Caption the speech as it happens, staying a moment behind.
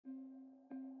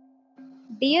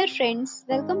Dear friends,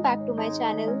 welcome back to my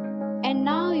channel. And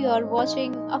now you are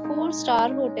watching a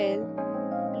 4-star hotel.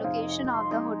 The location of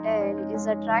the hotel is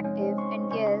attractive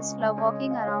and guests love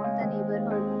walking around the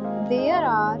neighborhood. There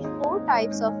are 4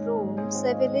 types of rooms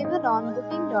available on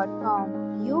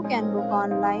booking.com. You can book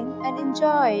online and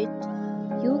enjoy it.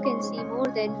 You can see more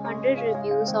than 100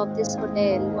 reviews of this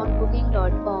hotel on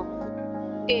booking.com.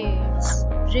 Its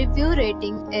review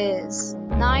rating is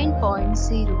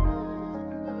 9.0,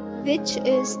 which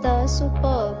is the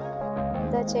superb.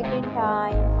 The check-in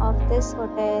time of this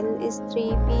hotel is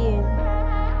 3 p.m.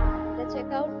 The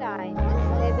checkout time is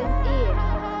 11 a.m.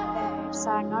 Pets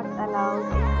are not allowed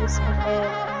in this hotel.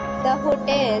 The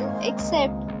hotel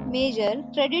accepts major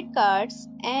credit cards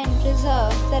and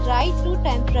reserves the right to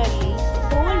temporarily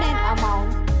hold an amount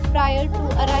prior to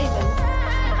arrival.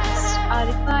 Guests are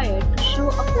required to show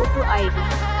a photo ID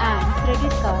and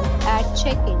credit card at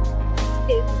check-in.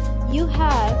 If you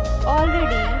have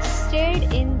already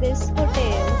stayed in this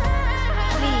hotel,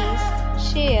 please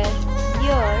share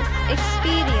your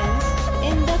experience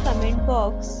in the comment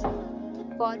box.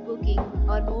 For booking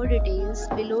or more details,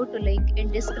 below to link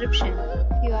in description.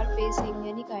 If you are facing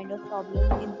any kind of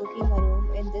problem in booking a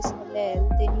room in this hotel,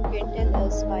 then you can tell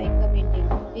us by commenting.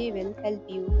 We will help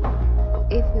you.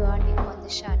 If you are new on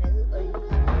this channel or you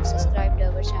have not subscribed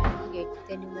our channel yet,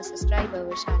 then you must subscribe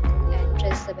our channel and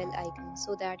press the bell icon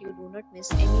so that you do not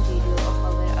miss any video of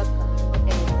our upcoming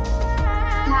hotel.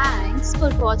 Thanks for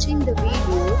watching the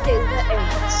video till the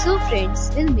end. So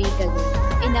friends, we'll meet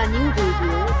again in a new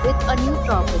video with a new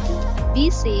property. Be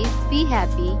safe, be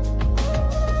happy.